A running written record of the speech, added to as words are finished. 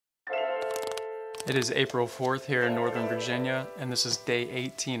It is April 4th here in Northern Virginia, and this is day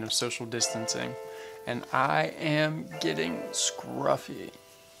 18 of social distancing. And I am getting scruffy.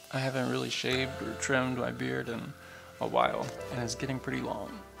 I haven't really shaved or trimmed my beard in a while, and it's getting pretty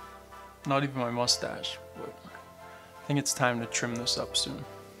long. Not even my mustache, but I think it's time to trim this up soon.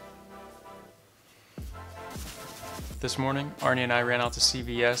 This morning, Arnie and I ran out to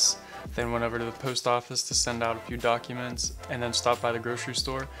CVS, then went over to the post office to send out a few documents, and then stopped by the grocery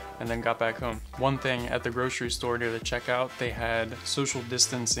store, and then got back home. One thing, at the grocery store near the checkout, they had social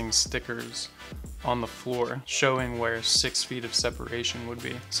distancing stickers on the floor showing where 6 feet of separation would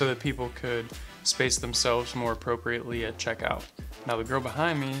be, so that people could space themselves more appropriately at checkout. Now the girl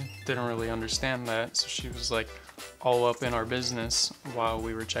behind me didn't really understand that, so she was like all up in our business while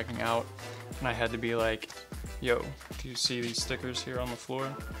we were checking out, and I had to be like, yo, do you see these stickers here on the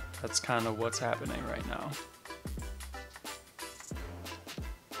floor? That's kind of what's happening right now.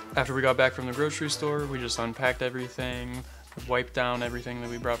 After we got back from the grocery store, we just unpacked everything, wiped down everything that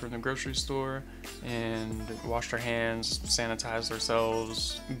we brought from the grocery store, and washed our hands, sanitized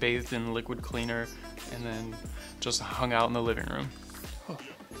ourselves, bathed in liquid cleaner, and then just hung out in the living room. Oh,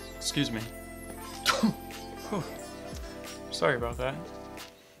 excuse me. Sorry about that.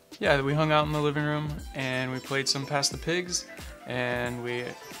 Yeah, we hung out in the living room and we played some Pass the Pigs, and we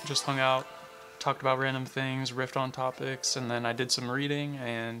just hung out, talked about random things, riffed on topics, and then I did some reading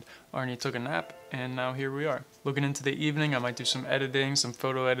and Arnie took a nap, and now here we are. Looking into the evening, I might do some editing, some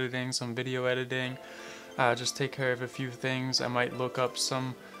photo editing, some video editing, just take care of a few things. I might look up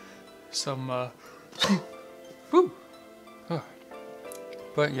some whew. Oh.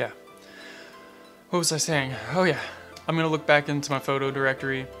 But yeah, what was I saying? Oh yeah, I'm gonna look back into my photo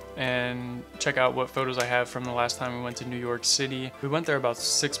directory and check out what photos I have from the last time we went to New York City. We went there about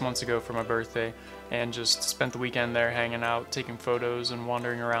 6 months ago for my birthday and just spent the weekend there hanging out, taking photos and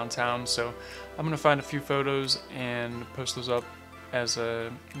wandering around town. So I'm gonna find a few photos and post those up as a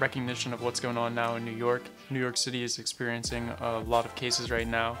recognition of what's going on now in New York. New York City is experiencing a lot of cases right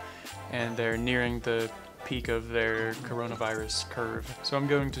now, and they're nearing the peak of their coronavirus curve. So I'm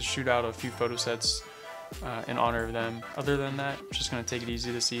going to shoot out a few photo sets in honor of them. Other than that, I'm just gonna take it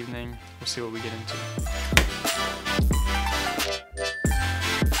easy this evening. We'll see what we get into.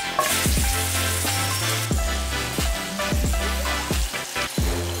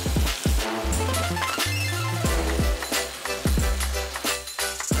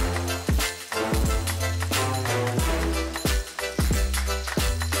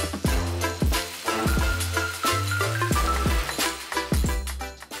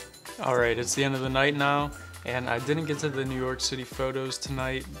 Alright, it's the end of the night now, and I didn't get to the New York City photos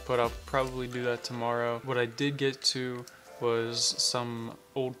tonight, but I'll probably do that tomorrow. What I did get to was some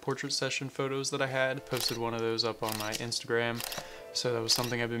old portrait session photos that I had. Posted one of those up on my Instagram, so that was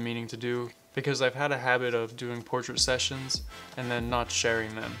something I've been meaning to do, because I've had a habit of doing portrait sessions and then not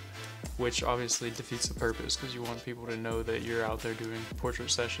sharing them, which obviously defeats the purpose, because you want people to know that you're out there doing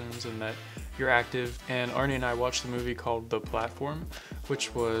portrait sessions and that you're active. And Arnie and I watched the movie called The Platform,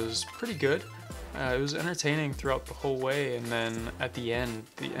 which was pretty good. It was entertaining throughout the whole way, and then at the end,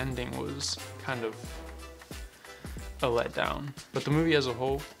 the ending was kind of a letdown. But the movie as a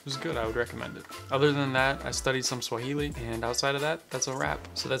whole was good. I would recommend it. Other than that, I studied some Swahili, and outside of that, that's a wrap.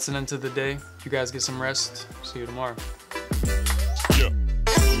 So that's an end to the day. You guys get some rest. See you tomorrow.